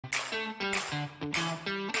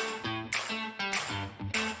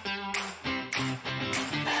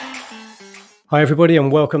Hi, everybody,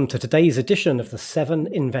 and welcome to today's edition of the Seven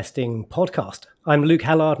Investing Podcast. I'm Luke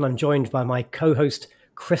Hallard, and I'm joined by my co-host,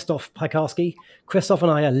 Krzysztof Piekarski. Krzysztof and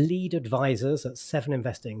I are lead advisors at Seven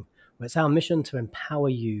Investing, where it's our mission to empower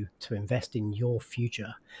you to invest in your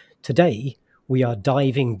future. Today, we are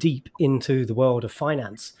diving deep into the world of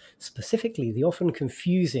finance, specifically the often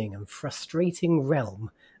confusing and frustrating realm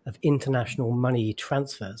of international money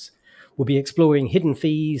transfers. We'll be exploring hidden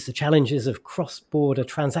fees, the challenges of cross-border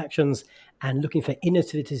transactions, and looking for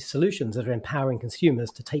innovative solutions that are empowering consumers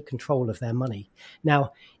to take control of their money.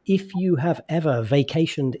 Now, if you have ever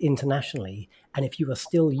vacationed internationally, and if you are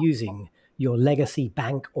still using your legacy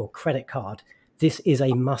bank or credit card, this is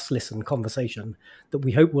a must-listen conversation that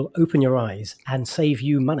we hope will open your eyes and save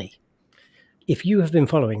you money. If you have been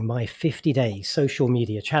following my 50-day social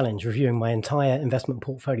media challenge reviewing my entire investment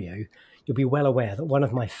portfolio, you'll be well aware that one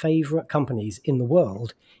of my favorite companies in the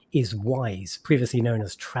world is Wise, previously known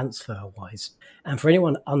as TransferWise. And for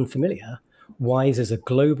anyone unfamiliar, Wise is a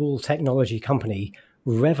global technology company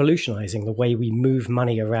revolutionizing the way we move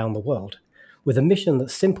money around the world, with a mission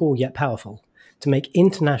that's simple yet powerful: to make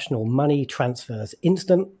international money transfers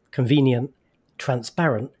instant, convenient,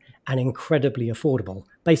 transparent, and incredibly affordable.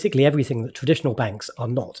 Basically everything that traditional banks are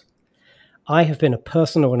not. I have been a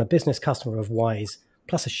personal and a business customer of Wise,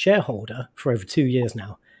 plus a shareholder, for over 2 years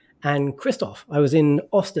now. And Krzysztof, I was in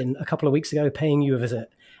Austin a couple of weeks ago paying you a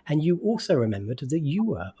visit, and you also remembered that you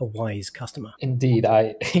were a Wise customer. Indeed,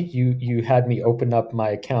 you had me open up my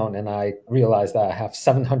account, and I realized that I have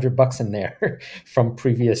 $700 in there from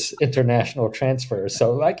previous international transfers.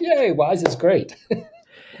 So, yay, Wise is great.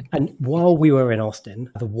 And while we were in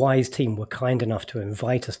Austin, the Wise team were kind enough to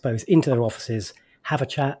invite us both into their offices, have a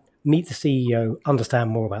chat, meet the CEO,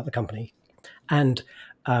 understand more about the company. And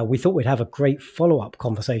we thought we'd have a great follow-up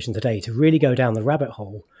conversation today to really go down the rabbit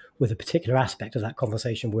hole with a particular aspect of that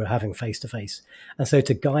conversation we were having face-to-face. And so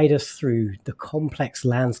to guide us through the complex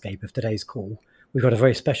landscape of today's call, we've got a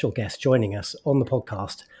very special guest joining us on the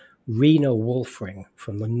podcast, Rina Wulfing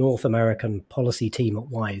from the North American policy team at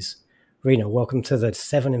Wise. Rina, welcome to the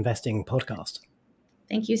Seven Investing Podcast.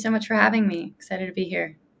 Thank you so much for having me. Excited to be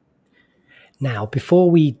here. Now,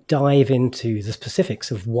 before we dive into the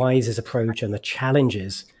specifics of Wise's approach and the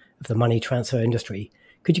challenges of the money transfer industry,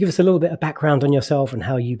 could you give us a little bit of background on yourself and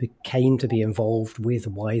how you came to be involved with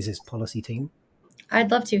Wise's policy team?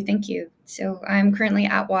 I'd love to. Thank you. So I'm currently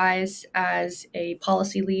at Wise as a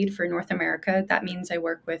policy lead for North America. That means I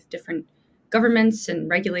work with different governments and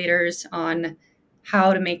regulators on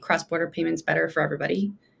how to make cross-border payments better for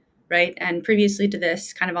everybody, right? And previously to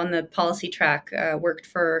this, kind of on the policy track, worked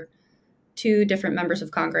for two different members of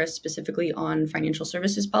Congress, specifically on financial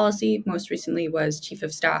services policy. Most recently was chief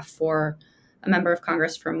of staff for a member of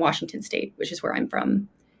Congress from Washington State, which is where I'm from.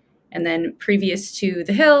 And then previous to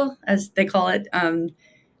the Hill, as they call it,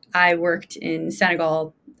 I worked in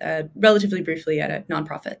Senegal relatively briefly at a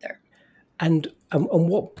nonprofit there. And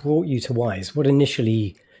what brought you to Wise? What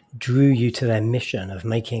initially drew you to their mission of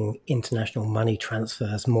making international money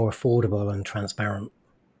transfers more affordable and transparent?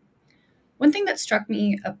 One thing that struck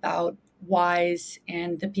me about Wise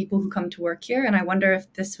and the people who come to work here, and I wonder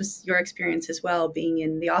if this was your experience as well, being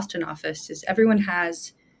in the Austin office, is everyone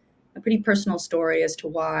has a pretty personal story as to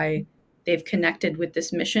why they've connected with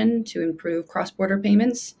this mission to improve cross-border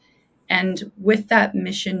payments. And with that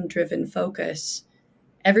mission-driven focus,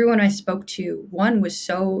 everyone I spoke to, one, was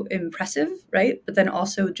so impressive, right? But then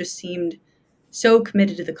also just seemed so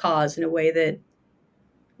committed to the cause in a way that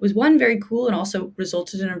was, one, very cool and also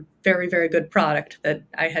resulted in a very, very good product that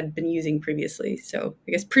I had been using previously. So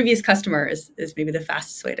I guess previous customer is maybe the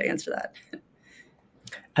fastest way to answer that.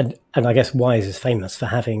 And I guess Wise is famous for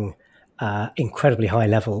having incredibly high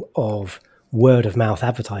level of word of mouth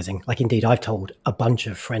advertising. Like, indeed, I've told a bunch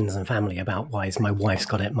of friends and family about Wise. My wife's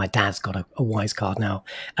got it. My dad's got a Wise card now.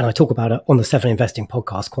 And I talk about it on the Seven Investing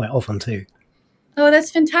podcast quite often too. Oh,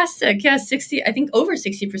 that's fantastic. Yeah, I think over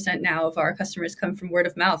 60% now of our customers come from word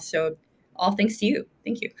of mouth. So all thanks to you.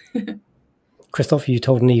 Thank you. Krzysztof, you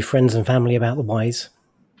told any friends and family about the Wise?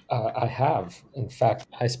 I have. In fact,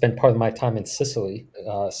 I spent part of my time in Sicily,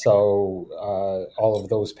 so all of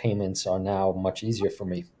those payments are now much easier for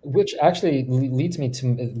me, which actually leads me to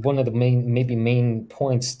one of the main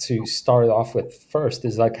points to start off with first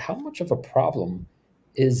is how much of a problem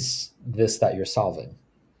is this that you're solving?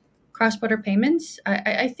 Cross-border payments,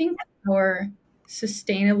 I think our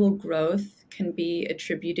sustainable growth can be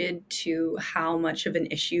attributed to how much of an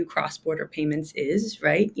issue cross-border payments is,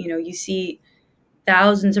 right? You see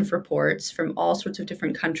thousands of reports from all sorts of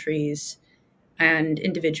different countries and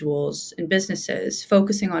individuals and businesses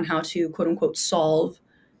focusing on how to, quote unquote, solve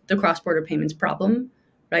the cross-border payments problem,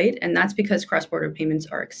 right? And that's because cross-border payments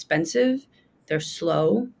are expensive, they're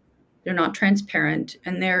slow, they're not transparent,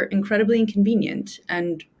 and they're incredibly inconvenient.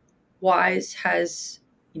 And WIZE has,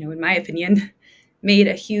 in my opinion, made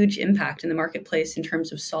a huge impact in the marketplace in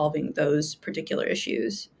terms of solving those particular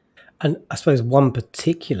issues. And I suppose one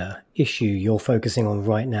particular issue you're focusing on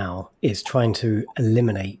right now is trying to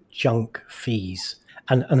eliminate junk fees.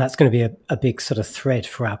 And that's going to be a big sort of thread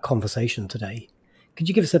for our conversation today. Could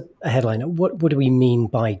you give us a headline? What do we mean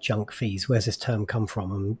by junk fees? Where's this term come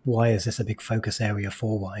from? And why is this a big focus area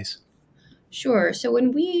for WIZE? Sure. So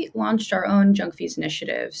when we launched our own junk fees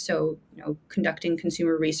initiative, so conducting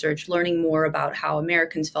consumer research, learning more about how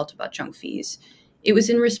Americans felt about junk fees, it was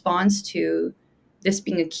in response to this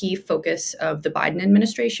being a key focus of the Biden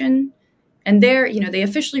administration. And there, they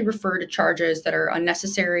officially refer to charges that are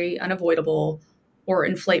unnecessary, unavoidable, or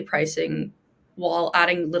inflate pricing while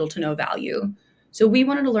adding little to no value. So we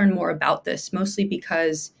wanted to learn more about this, mostly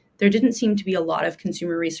because there didn't seem to be a lot of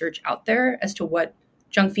consumer research out there as to what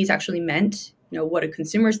junk fees actually meant. What do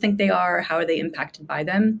consumers think they are? How are they impacted by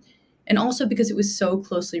them? And also because it was so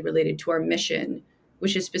closely related to our mission,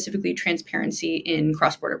 which is specifically transparency in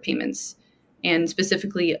cross-border payments and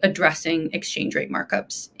specifically addressing exchange rate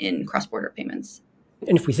markups in cross-border payments.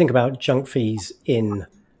 And if we think about junk fees in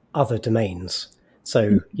other domains,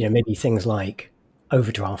 so maybe things like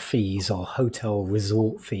overdraft fees or hotel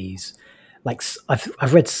resort fees, like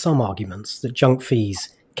I've read some arguments that junk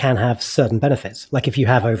fees can have certain benefits. Like if you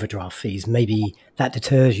have overdraft fees, maybe that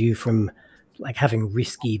deters you from like having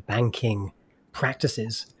risky banking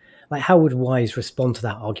practices. Like how would WIZE respond to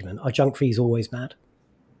that argument? Are junk fees always bad?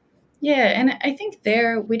 Yeah, and I think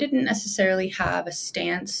there we didn't necessarily have a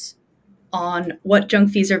stance on what junk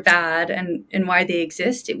fees are bad and why they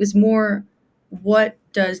exist. It was more, what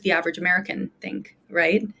does the average American think,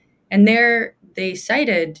 right? And there they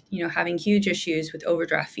cited, having huge issues with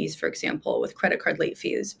overdraft fees, for example, with credit card late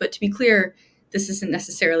fees. But to be clear, this isn't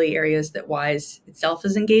necessarily areas that WIZE itself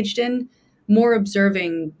is engaged in, more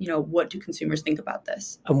observing, what do consumers think about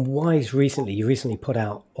this? And WIZE you recently put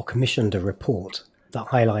out or commissioned a report that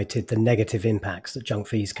highlighted the negative impacts that junk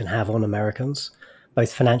fees can have on Americans,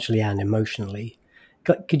 both financially and emotionally.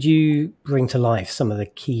 Could you bring to life some of the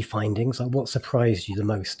key findings? Like what surprised you the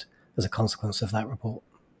most as a consequence of that report?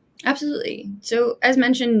 Absolutely. So as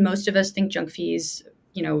mentioned, most of us think junk fees,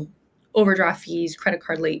 overdraft fees, credit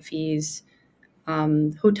card late fees,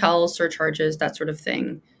 hotel surcharges, that sort of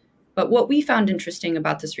thing. But what we found interesting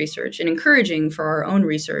about this research and encouraging for our own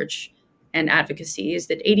research and advocacy is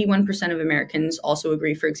that 81% of Americans also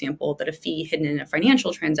agree, for example, that a fee hidden in a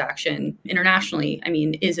financial transaction internationally,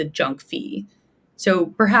 is a junk fee. So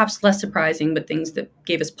perhaps less surprising, but things that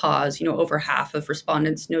gave us pause, over half of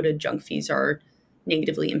respondents noted junk fees are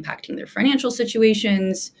negatively impacting their financial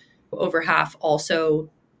situations. Over half also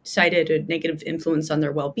cited a negative influence on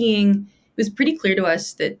their well-being. It was pretty clear to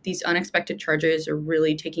us that these unexpected charges are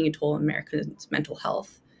really taking a toll on Americans' mental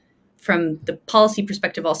health. From the policy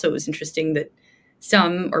perspective, also, it was interesting that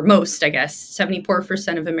some, or most, I guess,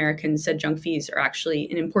 74% of Americans said junk fees are actually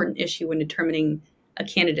an important issue when determining a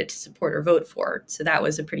candidate to support or vote for. So that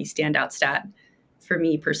was a pretty standout stat for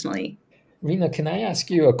me personally. Rina, can I ask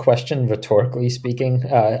you a question, rhetorically speaking?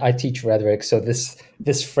 I teach rhetoric, so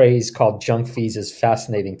this phrase called junk fees is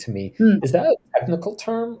fascinating to me. Is that a technical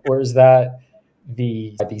term, or is that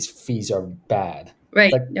these fees are bad?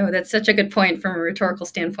 Right. No, that's such a good point from a rhetorical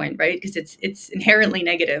standpoint, right? Because it's inherently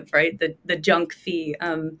negative, right? The junk fee.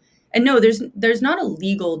 And no, there's not a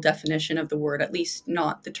legal definition of the word, at least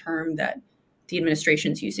not the term that the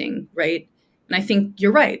administration's using, right? And I think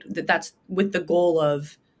you're right that that's with the goal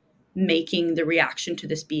of making the reaction to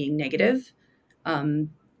this being negative. And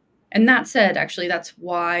that said, actually, that's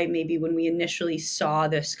why maybe when we initially saw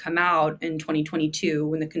this come out in 2022,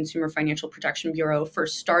 when the Consumer Financial Protection Bureau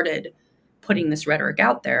first started putting this rhetoric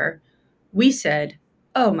out there, we said,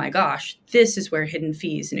 oh my gosh, this is where hidden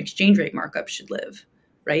fees and exchange rate markups should live,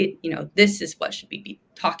 right? This is what should we be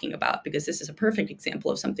talking about, because this is a perfect example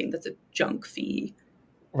of something that's a junk fee.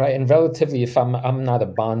 Right, and relatively, if I'm not a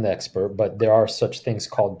bond expert, but there are such things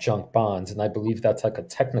called junk bonds, and I believe that's like a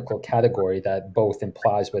technical category that both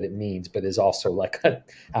implies what it means, but is also like an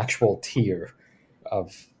actual tier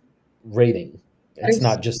of rating. It's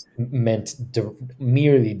not just meant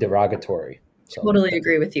merely derogatory. So, totally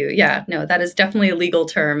agree with you. Yeah, no, that is definitely a legal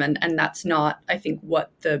term, and that's not, I think, what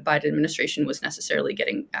the Biden administration was necessarily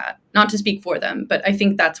getting at. Not to speak for them, but I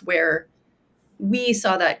think that's where we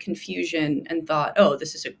saw that confusion and thought, oh,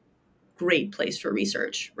 this is a great place for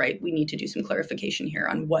research, right? We need to do some clarification here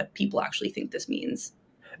on what people actually think this means.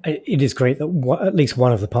 It is great that at least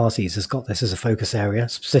one of the parties has got this as a focus area.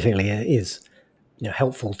 Specifically, it is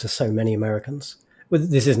helpful to so many Americans. Well,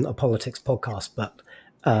 this isn't a politics podcast, but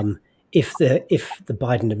if the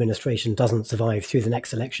Biden administration doesn't survive through the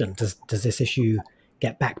next election, does this issue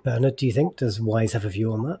get backburnered, do you think? Does WISE have a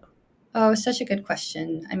view on that? Oh, such a good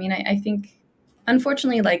question. I mean, I think,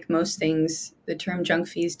 unfortunately, like most things, the term junk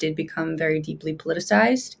fees did become very deeply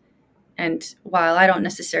politicized. And while I don't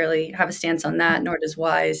necessarily have a stance on that, nor does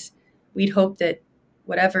WISE, we'd hope that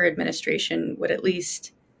whatever administration would at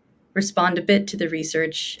least respond a bit to the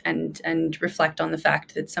research and reflect on the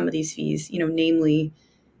fact that some of these fees, namely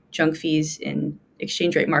junk fees in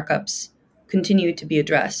exchange rate markups, continue to be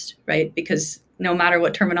addressed, right? Because no matter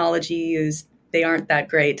what terminology you use, they aren't that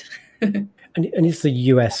great. And is the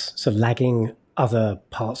US sort of lagging other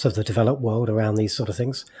parts of the developed world around these sort of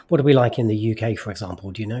things? What are we like in the UK, for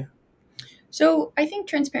example? Do you know? So I think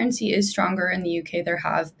transparency is stronger in the UK. There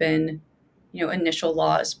have been, initial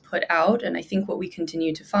laws put out. And I think what we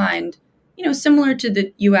continue to find, similar to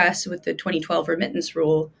the US with the 2012 remittance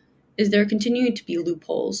rule, is there continuing to be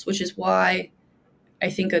loopholes, which is why I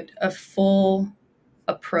think a full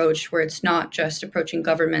approach where it's not just approaching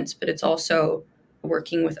governments, but it's also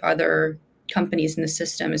working with other companies in the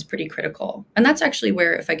system is pretty critical. And that's actually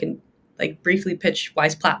where, if I can briefly pitch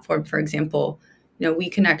WISE Platform, for example, we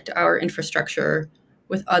connect our infrastructure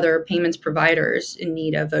with other payments providers in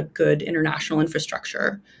need of a good international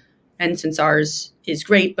infrastructure. And since ours is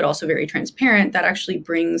great, but also very transparent, that actually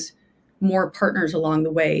brings more partners along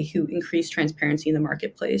the way who increase transparency in the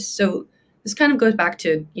marketplace. So this kind of goes back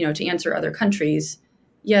to, to answer other countries.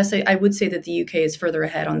 Yes, I would say that the UK is further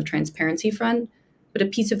ahead on the transparency front, but a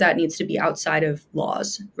piece of that needs to be outside of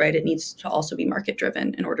laws, right? It needs to also be market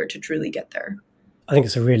driven in order to truly get there. I think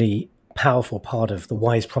it's a really powerful part of the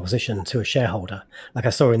WISE proposition to a shareholder. Like I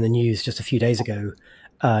saw in the news just a few days ago,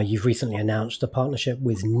 you've recently announced a partnership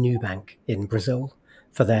with Nubank in Brazil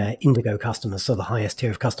for their Indigo customers, so the highest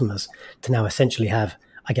tier of customers, to now essentially have,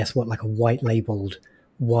 I guess, like a white labeled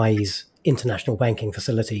WISE international banking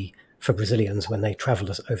facility for Brazilians when they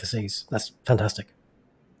travel overseas. That's fantastic.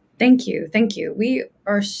 Thank you. Thank you. We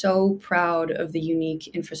are so proud of the unique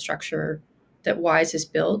infrastructure that WISE has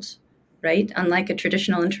built, right? Unlike a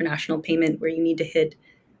traditional international payment where you need to hit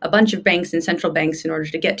a bunch of banks and central banks in order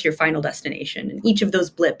to get to your final destination. And each of those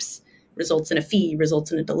blips results in a fee,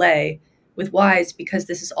 results in a delay. With WISE, because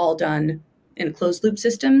this is all done in a closed loop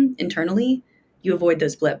system internally, you avoid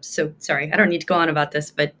those blips. So sorry, I don't need to go on about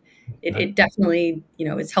this, but it definitely,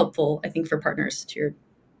 is helpful, I think, for partners to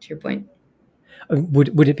your point.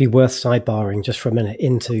 Would it be worth sidebarring just for a minute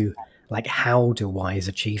into how do WISE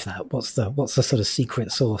achieve that? What's the sort of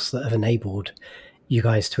secret sauce that have enabled you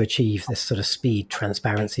guys to achieve this sort of speed,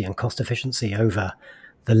 transparency, and cost efficiency over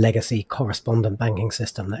the legacy correspondent banking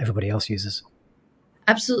system that everybody else uses?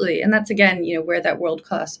 Absolutely. And that's, again, where that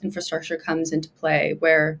world-class infrastructure comes into play,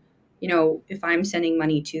 where, if I'm sending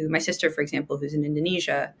money to my sister, for example, who's in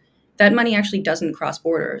Indonesia, that money actually doesn't cross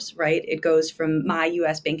borders, right? It goes from my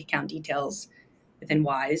US bank account details within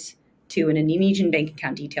WISE to an Indonesian bank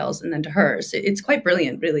account details and then to hers. It's quite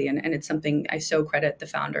brilliant, really. And it's something I so credit the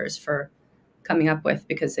founders for coming up with,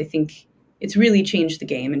 because I think it's really changed the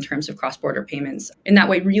game in terms of cross-border payments. In that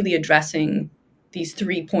way, really addressing these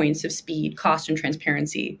 3 points of speed, cost, and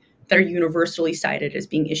transparency that are universally cited as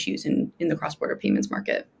being issues in the cross-border payments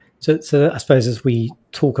market. So I suppose as we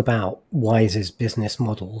talk about WISE's business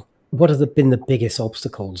model, what have been the biggest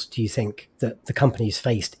obstacles, do you think, that the company's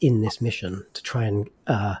faced in this mission to try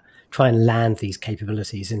and land these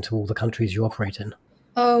capabilities into all the countries you operate in?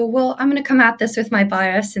 Oh, well, I'm going to come at this with my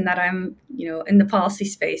bias in that I'm, in the policy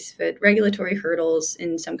space, but regulatory hurdles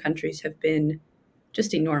in some countries have been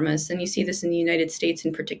just enormous. And you see this in the United States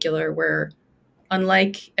in particular, where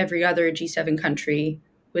unlike every other G7 country,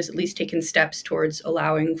 was at least taken steps towards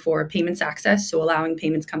allowing for payments access. So allowing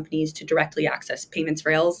payments companies to directly access payments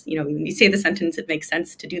rails. When you say the sentence, it makes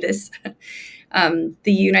sense to do this. The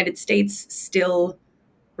United States still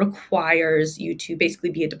requires you to basically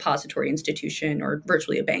be a depository institution or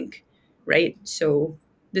virtually a bank, right? So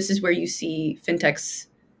this is where you see fintechs,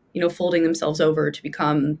 folding themselves over to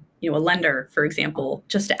become, a lender, for example,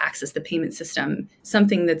 just to access the payment system,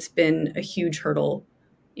 something that's been a huge hurdle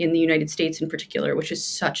in the United States in particular, which is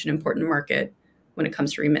such an important market when it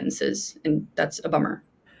comes to remittances. And that's a bummer.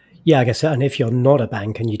 Yeah, I guess. And if you're not a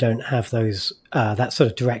bank and you don't have those that sort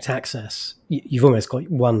of direct access, you've almost got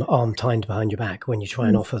one arm tied behind your back when you try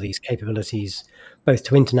and offer these capabilities, both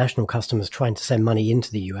to international customers trying to send money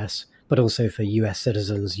into the US, but also for US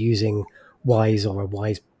citizens using WISE or a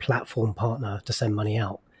WISE platform partner to send money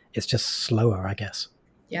out. It's just slower, I guess.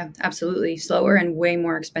 Yeah, absolutely. Slower and way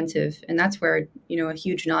more expensive. And that's where, a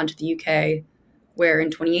huge nod to the UK where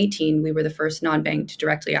in 2018, we were the first non-bank to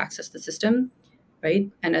directly access the system, right?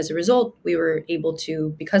 And as a result, we were able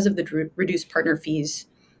to, because of the reduced partner fees,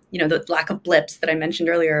 the lack of blips that I mentioned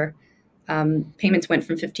earlier, payments went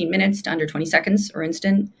from 15 minutes to under 20 seconds or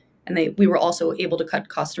instant. And we were also able to cut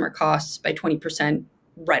customer costs by 20%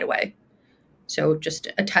 right away. So just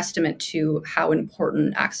a testament to how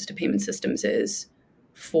important access to payment systems is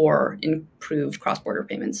for improved cross-border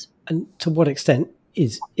payments. And to what extent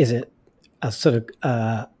is it a sort of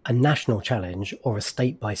a national challenge or a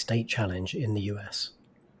state-by-state challenge in the US?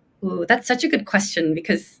 Ooh, that's such a good question,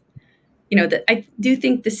 because I do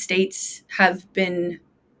think the states have been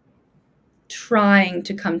trying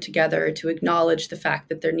to come together to acknowledge the fact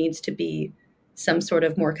that there needs to be some sort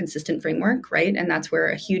of more consistent framework, right? And that's where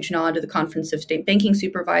a huge nod to the Conference of State Banking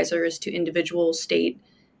Supervisors, to individual state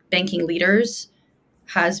banking leaders,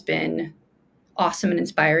 has been awesome and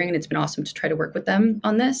inspiring, and it's been awesome to try to work with them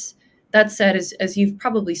on this. That said, as you've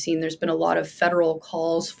probably seen, there's been a lot of federal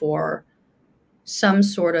calls for some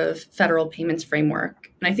sort of federal payments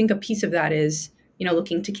framework. And I think a piece of that is,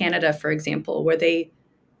 looking to Canada, for example, where they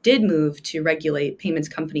did move to regulate payments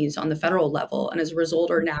companies on the federal level, and as a result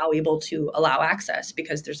are now able to allow access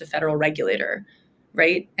because there's a federal regulator,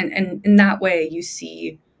 right? And in that way, you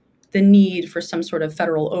see the need for some sort of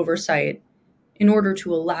federal oversight in order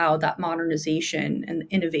to allow that modernization and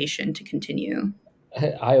innovation to continue.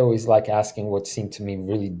 I always like asking what seem to me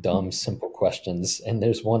really dumb, simple questions. And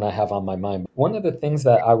there's one I have on my mind. One of the things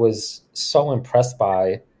that I was so impressed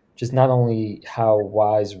by, just not only how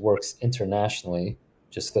WIZE works internationally,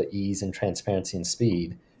 just the ease and transparency and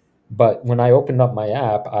speed, but when I opened up my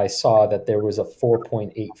app, I saw that there was a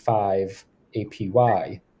 4.85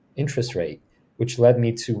 APY interest rate, which led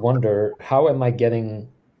me to wonder, how am I getting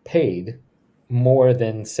paid more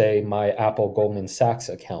than, say, my Apple Goldman Sachs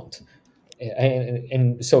account?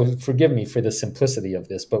 And so forgive me for the simplicity of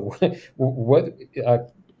this, but what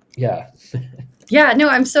yeah. Yeah, no,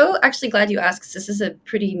 I'm so actually glad you asked, 'cause this is a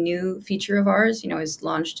pretty new feature of ours, it was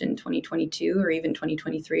launched in 2022 or even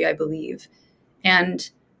 2023, I believe. And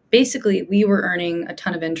basically, we were earning a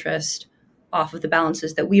ton of interest off of the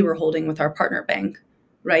balances that we were holding with our partner bank,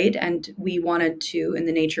 right? And we wanted to, in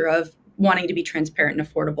the nature of wanting to be transparent and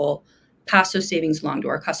affordable, pass those savings along to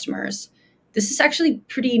our customers. This is actually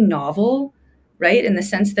pretty novel, right? In the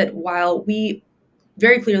sense that while we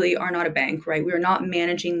very clearly are not a bank, right? We are not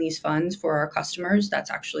managing these funds for our customers. That's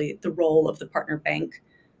actually the role of the partner bank,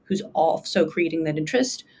 who's also creating that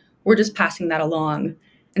interest. We're just passing that along.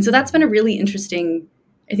 And so that's been a really interesting,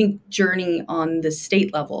 I think, journey on the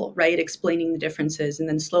state level, right? Explaining the differences, and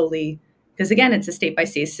then slowly, because again, it's a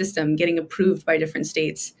state-by-state system, getting approved by different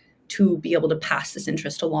states to be able to pass this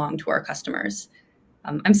interest along to our customers.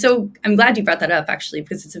 I'm glad you brought that up, actually,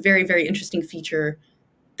 because it's a very, very interesting feature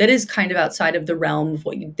that is kind of outside of the realm of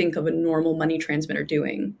what you'd think of a normal money transmitter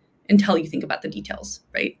doing until you think about the details,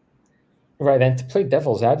 right? Right. And to play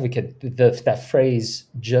devil's advocate, that phrase,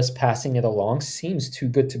 just passing it along, seems too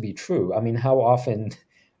good to be true. I mean, how often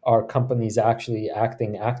are companies actually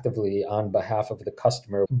acting actively on behalf of the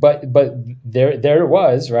customer? But there it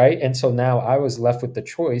was, right? And so now I was left with the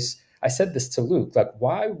choice. I said this to Luke, like,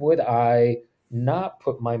 why would I not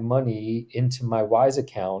put my money into my WIZE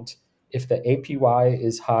account if the APY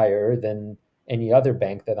is higher than any other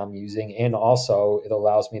bank that I'm using? And also it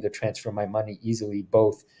allows me to transfer my money easily,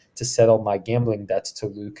 both to settle my gambling debts to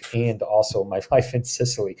Luke and also my life in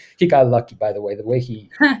Sicily. He got lucky, by the way, the way he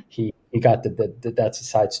got that's a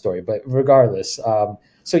side story, but regardless.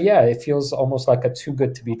 So yeah, it feels almost like a too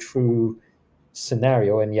good to be true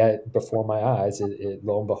scenario. And yet before my eyes,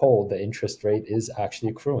 lo and behold, the interest rate is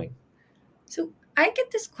actually accruing. So I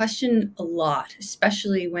get this question a lot,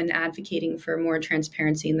 especially when advocating for more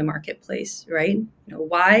transparency in the marketplace, right?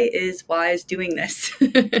 Why is WIZE doing this?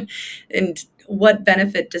 And what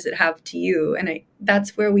benefit does it have to you? And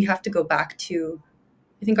that's where we have to go back to,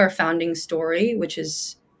 I think, our founding story, which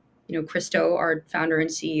is, Krzysztof, our founder and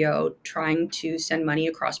CEO, trying to send money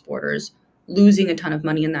across borders, losing a ton of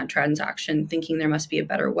money in that transaction, thinking there must be a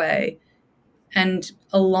better way. And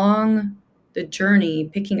along the journey,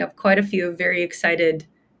 picking up quite a few very excited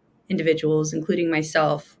individuals, including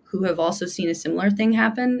myself, who have also seen a similar thing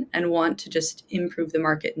happen and want to just improve the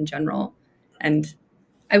market in general. And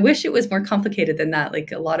I wish it was more complicated than that,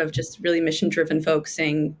 like a lot of just really mission-driven folks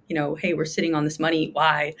saying, hey, we're sitting on this money,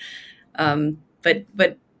 why? But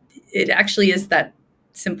it actually is that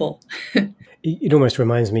simple. It almost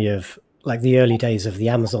reminds me of like the early days of the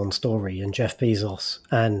Amazon story and Jeff Bezos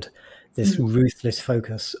and this ruthless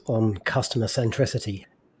focus on customer centricity.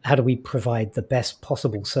 How do we provide the best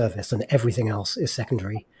possible service, and everything else is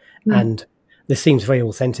secondary? And this seems very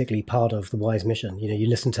authentically part of the WISE mission. You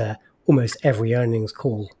listen to almost every earnings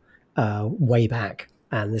call way back,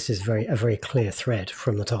 and this is a very clear thread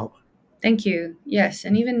from the top. Thank you. Yes,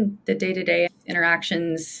 and even the day-to-day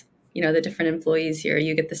interactions, the different employees here,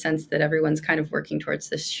 you get the sense that everyone's kind of working towards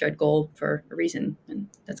this shared goal for a reason, and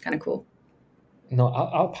that's kind of cool. No,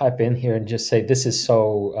 I'll pipe in here and just say this is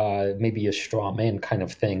so maybe a straw man kind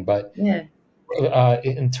of thing, but Yeah.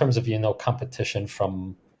 In terms of competition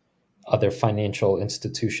from other financial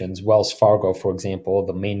institutions, Wells Fargo, for example,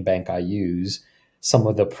 the main bank I use, some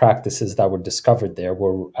of the practices that were discovered there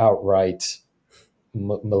were outright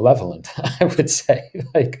malevolent, I would say,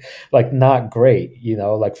 like not great,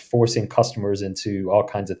 like forcing customers into all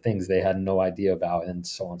kinds of things they had no idea about, and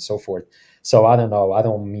so on and so forth. So I don't know. I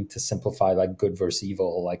don't mean to simplify like good versus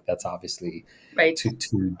evil. Like that's obviously right.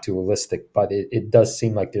 too dualistic, but it does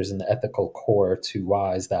seem like there's an ethical core to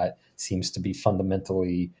WISE that seems to be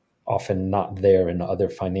fundamentally often not there in other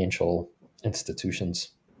financial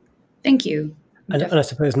institutions. Thank you. And I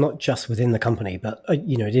suppose not just within the company, but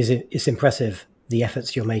it's impressive the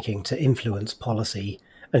efforts you're making to influence policy,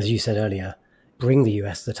 and as you said earlier, bring the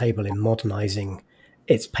US to the table in modernizing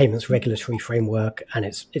its payments regulatory framework and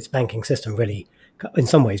its banking system, really, in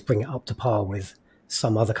some ways, bring it up to par with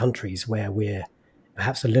some other countries where we're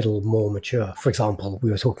perhaps a little more mature. For example,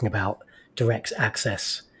 we were talking about direct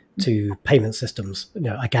access to payment systems.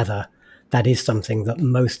 I gather that is something that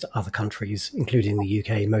most other countries, including the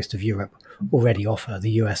UK, most of Europe, already offer.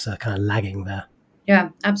 The US are kind of lagging there. Yeah,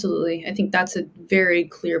 absolutely. I think that's a very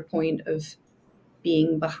clear point of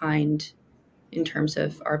being behind in terms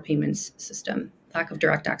of our payments system. Lack of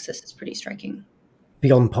direct access is pretty striking.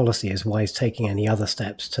 Beyond policy, is WISE taking any other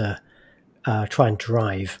steps to try and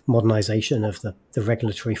drive modernization of the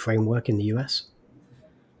regulatory framework in the US?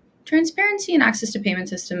 Transparency and access to payment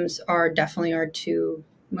systems are definitely our two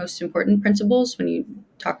most important principles when you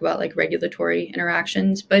talk about like regulatory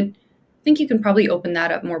interactions, but I think you can probably open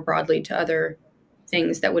that up more broadly to other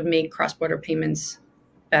things that would make cross-border payments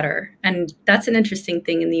better. And that's an interesting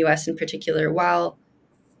thing in the US in particular. While,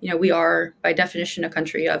 we are by definition a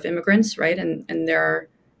country of immigrants, right? And there are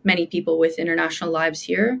many people with international lives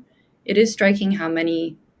here. It is striking how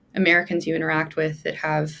many Americans you interact with that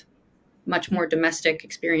have much more domestic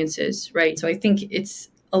experiences, right? So I think it's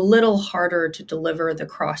a little harder to deliver the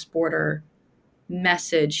cross-border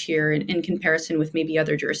message here in comparison with maybe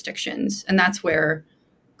other jurisdictions. And that's where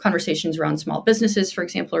conversations around small businesses, for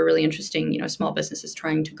example, are really interesting. Small businesses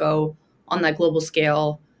trying to go on that global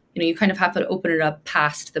scale. You kind of have to open it up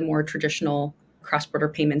past the more traditional cross-border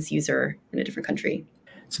payments user in a different country.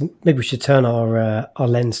 So maybe we should turn our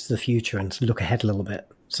lens to the future and look ahead a little bit.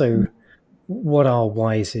 So what are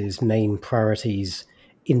WISE's main priorities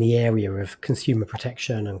in the area of consumer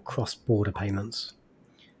protection and cross-border payments?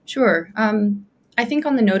 Sure. I think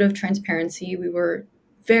on the note of transparency, we were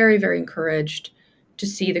very, very encouraged to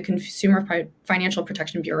see the Consumer Financial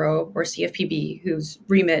Protection Bureau, or CFPB, whose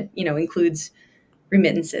remit, includes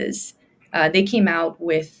remittances. They came out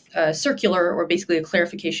with a circular, or basically a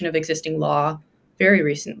clarification of existing law very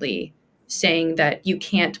recently, saying that you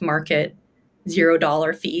can't market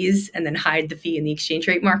 $0 fees and then hide the fee in the exchange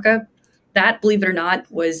rate markup. That, believe it or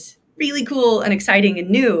not, was really cool and exciting and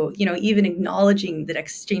new. Even acknowledging that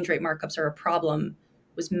exchange rate markups are a problem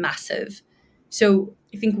was massive. So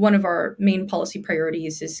I think one of our main policy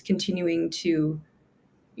priorities is continuing to,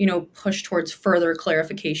 push towards further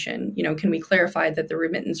clarification. Can we clarify that the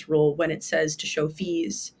remittance rule, when it says to show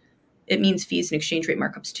fees, it means fees and exchange rate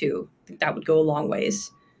markups too? I think that would go a long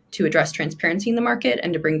ways to address transparency in the market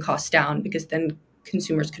and to bring costs down, because then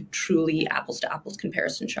consumers could truly apples to apples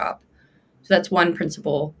comparison shop. So that's one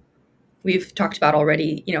principle. We've talked about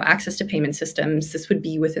already, access to payment systems. This would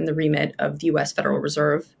be within the remit of the US Federal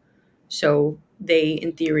Reserve. So they,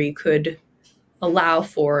 in theory, could allow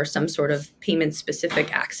for some sort of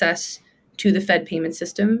payment-specific access to the Fed payment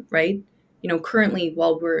system, right? Currently,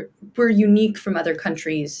 while we're unique from other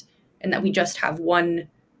countries in that we just have one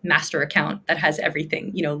master account that has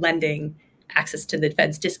everything, lending, access to the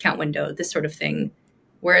Fed's discount window, this sort of thing.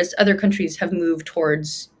 Whereas other countries have moved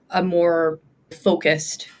towards a more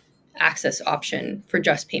focused access option for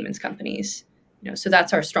just payments companies. So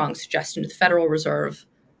that's our strong suggestion to the Federal Reserve.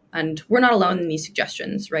 And we're not alone in these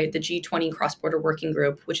suggestions, right? The G20 cross-border working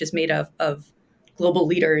group, which is made of global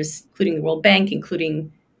leaders, including the World Bank,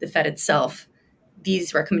 including the Fed itself,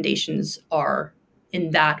 these recommendations are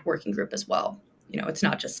in that working group as well. It's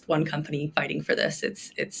not just one company fighting for this.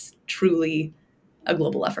 It's truly a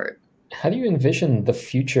global effort. How do you envision the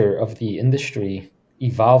future of the industry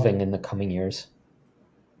evolving in the coming years?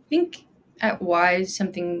 I think at WISE,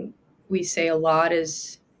 something we say a lot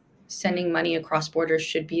is sending money across borders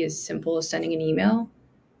should be as simple as sending an email.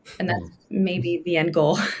 And that's maybe the end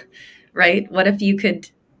goal, right? What if you could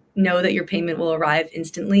know that your payment will arrive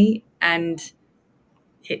instantly and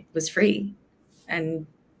it was free? And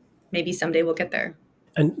maybe someday we'll get there.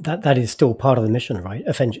 And that is still part of the mission, right?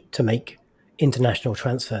 To make international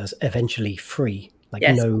transfers eventually free, like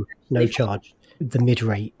Yes. no charge, the mid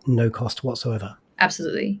rate, no cost whatsoever.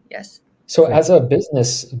 Absolutely, yes. So as a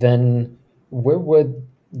business, then where would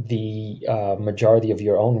the majority of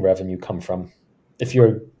your own revenue come from? If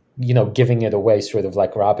you're, giving it away sort of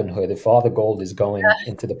like Robin Hood, if all the gold is going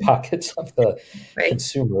into the pockets of the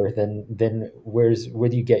consumer, then where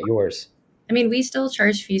do you get yours? I mean, we still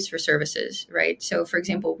charge fees for services, right? So for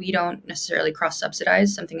example, we don't necessarily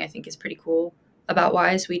cross-subsidize, something I think is pretty cool about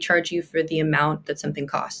Wise. We charge you for the amount that something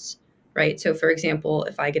costs, right? So for example,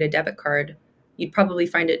 if I get a debit card, you'd probably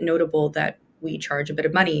find it notable that we charge a bit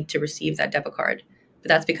of money to receive that debit card. But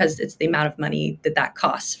that's because it's the amount of money that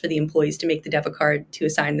costs for the employees to make the debit card, to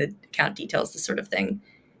assign the account details, this sort of thing.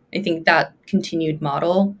 I think that continued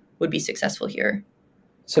model would be successful here.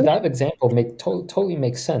 So that example totally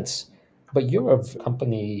makes sense. But you're a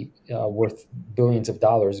company worth billions of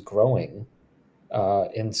dollars growing.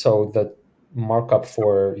 And so the markup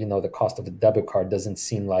for, the cost of a debit card doesn't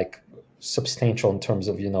seem like substantial in terms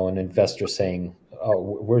of, an investor saying,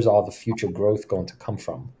 oh, where's all the future growth going to come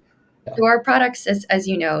from? Yeah. So our products, as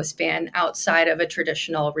you know, span outside of a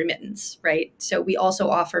traditional remittance, right? So we also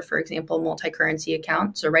offer, for example, multi-currency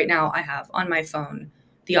accounts. So right now I have on my phone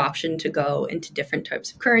the option to go into different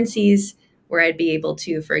types of currencies, where I'd be able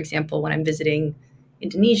to, for example, when I'm visiting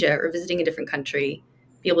Indonesia or visiting a different country,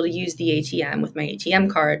 be able to use the ATM with my ATM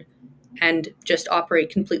card and just operate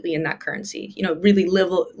completely in that currency, really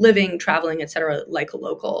living, traveling, et cetera, like a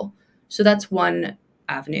local. So that's one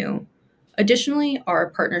avenue. Additionally, our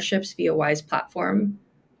partnerships via Wise platform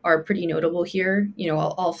are pretty notable here.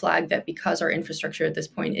 I'll flag that because our infrastructure at this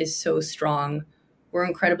point is so strong, we're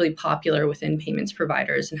incredibly popular within payments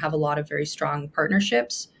providers and have a lot of very strong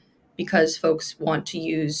partnerships because folks want to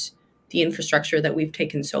use the infrastructure that we've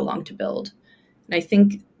taken so long to build. And I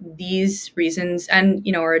think these reasons and,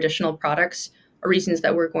 our additional products are reasons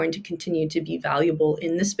that we're going to continue to be valuable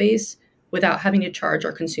in the space without having to charge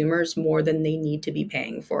our consumers more than they need to be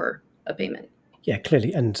paying for a payment. Yeah,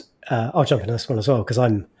 clearly. And I'll jump into this one as well, because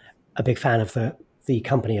I'm a big fan of the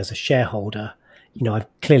company as a shareholder.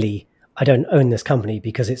 I don't own this company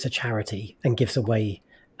because it's a charity and gives away,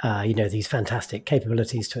 these fantastic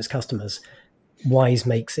capabilities to its customers. Wise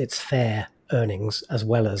makes its fair earnings as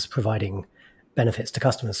well as providing benefits to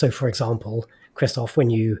customers. So, for example, Krzysztof, when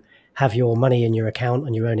you have your money in your account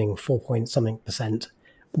and you're earning 4%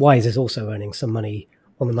 Wise is also earning some money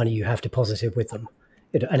on the money you have deposited with them.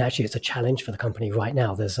 And actually, it's a challenge for the company right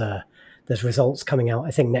now. There's results coming out,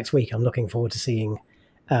 I think, next week. I'm looking forward to seeing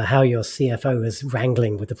how your CFO is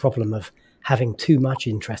wrangling with the problem of having too much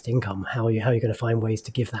interest income. How are you going to find ways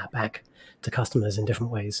to give that back to customers in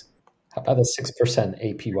different ways? How about a 6%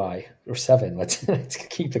 APY or 7%? Let's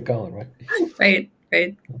keep it going, right?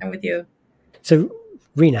 Right. I'm with you. So,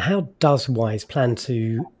 Rina, how does Wise plan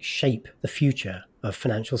to shape the future of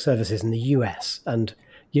financial services in the US? And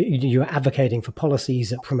you're advocating for policies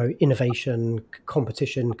that promote innovation,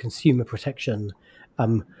 competition, consumer protection.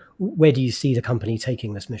 Where do you see the company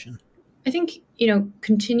taking this mission? I think,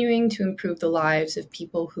 continuing to improve the lives of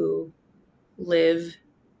people who live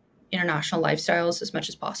international lifestyles as much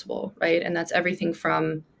as possible, right? And that's everything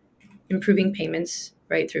from improving payments,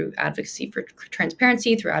 right, through advocacy for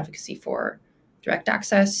transparency, through advocacy for direct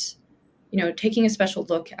access, taking a special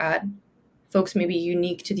look at folks maybe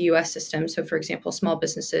unique to the US system. So for example, small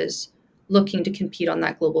businesses looking to compete on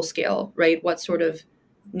that global scale, right? What sort of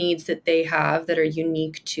needs that they have that are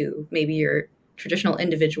unique to maybe your traditional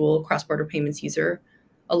individual cross-border payments user.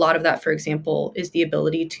 A lot of that, for example, is the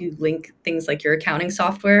ability to link things like your accounting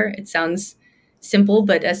software. It sounds simple,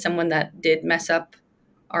 but as someone that did mess up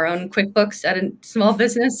our own QuickBooks at a small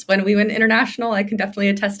business when we went international, I can definitely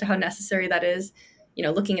attest to how necessary that is,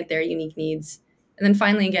 looking at their unique needs. And then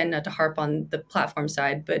finally, again, not to harp on the platform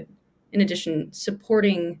side, but in addition,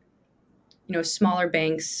 supporting, smaller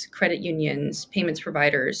banks, credit unions, payments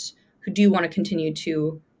providers who do want to continue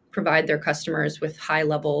to provide their customers with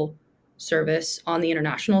high-level service on the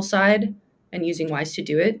international side and using Wise to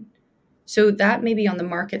do it. So that maybe on the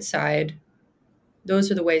market side,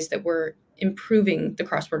 those are the ways that we're improving the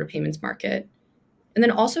cross-border payments market. And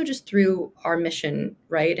then also just through our mission,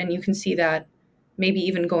 right? And you can see that maybe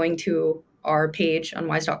even going to our page on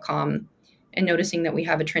wise.com and noticing that we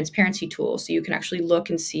have a transparency tool. So you can actually look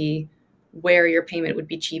and see where your payment would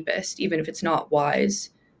be cheapest, even if it's not Wise.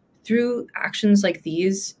 Through actions like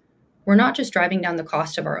these, we're not just driving down the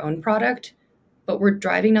cost of our own product, but we're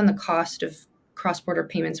driving down the cost of cross-border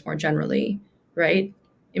payments more generally, right?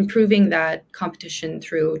 Improving that competition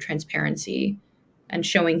through transparency and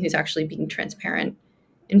showing who's actually being transparent,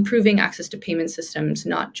 improving access to payment systems,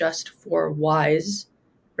 not just for WIZE,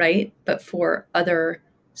 right? But for other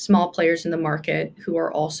small players in the market who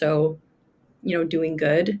are also, doing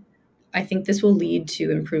good. I think this will lead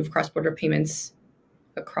to improved cross-border payments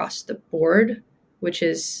across the board, which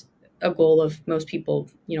is a goal of most people,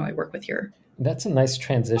 I work with here. That's a nice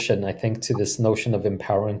transition, I think, to this notion of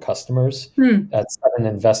empowering customers. At Seven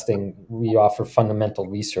Investing, we offer fundamental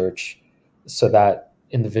research so that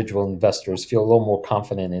individual investors feel a little more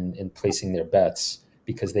confident in placing their bets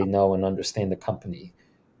because they know and understand the company.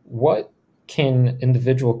 What can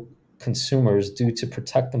individual consumers do to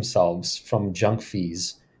protect themselves from junk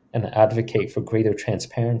fees and advocate for greater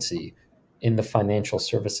transparency in the financial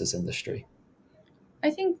services industry? I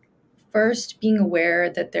think first, being aware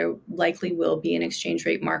that there likely will be an exchange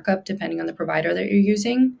rate markup depending on the provider that you're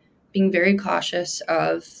using, being very cautious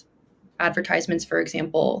of advertisements, for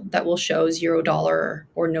example, that will show $0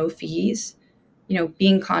 or no fees,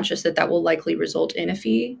 being conscious that will likely result in a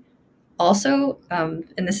fee. Also,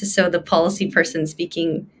 and this is so the policy person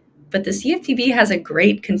speaking, but the CFPB has a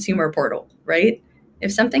great consumer portal, right?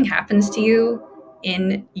 If something happens to you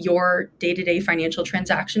in your day-to-day financial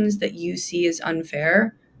transactions that you see as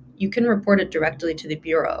unfair, you can report it directly to the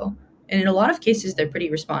Bureau. And in a lot of cases, they're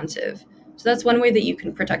pretty responsive. So that's one way that you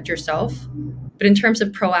can protect yourself. But in terms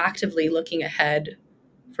of proactively looking ahead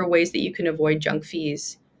for ways that you can avoid junk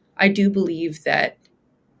fees, I do believe that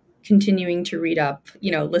continuing to read up,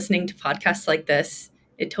 listening to podcasts like this,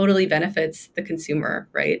 it totally benefits the consumer,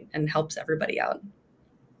 right? And helps everybody out.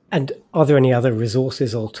 And are there any other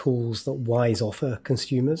resources or tools that WIZE offer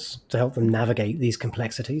consumers to help them navigate these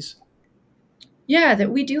complexities? Yeah,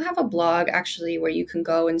 that we do have a blog actually where you can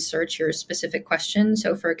go and search your specific question.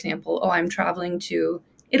 So for example, I'm traveling to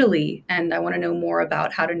Italy and I want to know more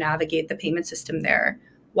about how to navigate the payment system there.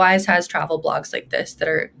 WIZE has travel blogs like this that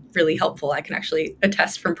are really helpful. I can actually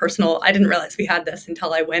attest from personal, I didn't realize we had this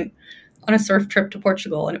until I went on a surf trip to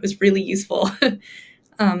Portugal and it was really useful.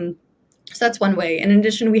 So that's one way. And in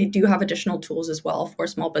addition, we do have additional tools as well for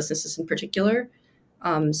small businesses in particular.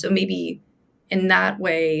 So maybe in that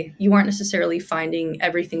way, you aren't necessarily finding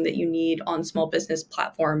everything that you need on small business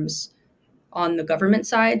platforms on the government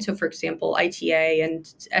side. So for example, ITA and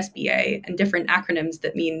SBA and different acronyms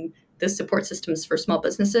that mean the support systems for small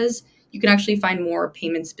businesses, you can actually find more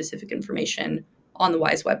payment specific information on the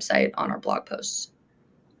WIZE website on our blog posts.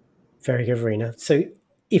 Very good, Rina. So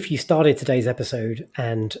if you started today's episode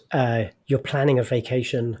and you're planning a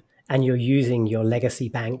vacation and you're using your legacy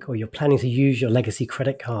bank or you're planning to use your legacy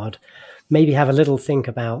credit card, maybe have a little think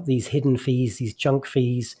about these hidden fees, these junk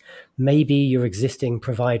fees. Maybe your existing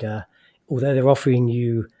provider, although they're offering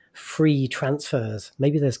you free transfers,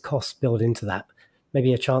 maybe there's costs built into that.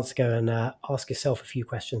 Maybe a chance to go and ask yourself a few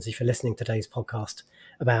questions if you're listening to today's podcast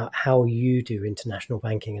about how you do international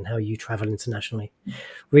banking and how you travel internationally.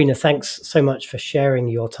 Rina, thanks so much for sharing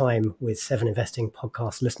your time with Seven Investing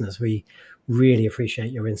podcast listeners. We really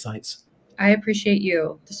appreciate your insights. I appreciate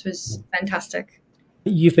you. This was fantastic.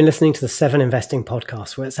 You've been listening to the Seven Investing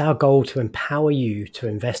podcast, where it's our goal to empower you to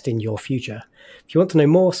invest in your future. If you want to know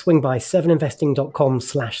more, swing by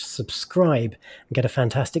seveninvesting.com/subscribe and get a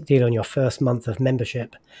fantastic deal on your first month of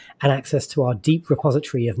membership and access to our deep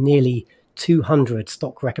repository of nearly 200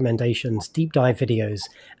 stock recommendations, deep dive videos,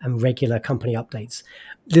 and regular company updates.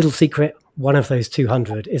 Little secret, one of those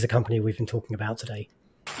 200 is a company we've been talking about today.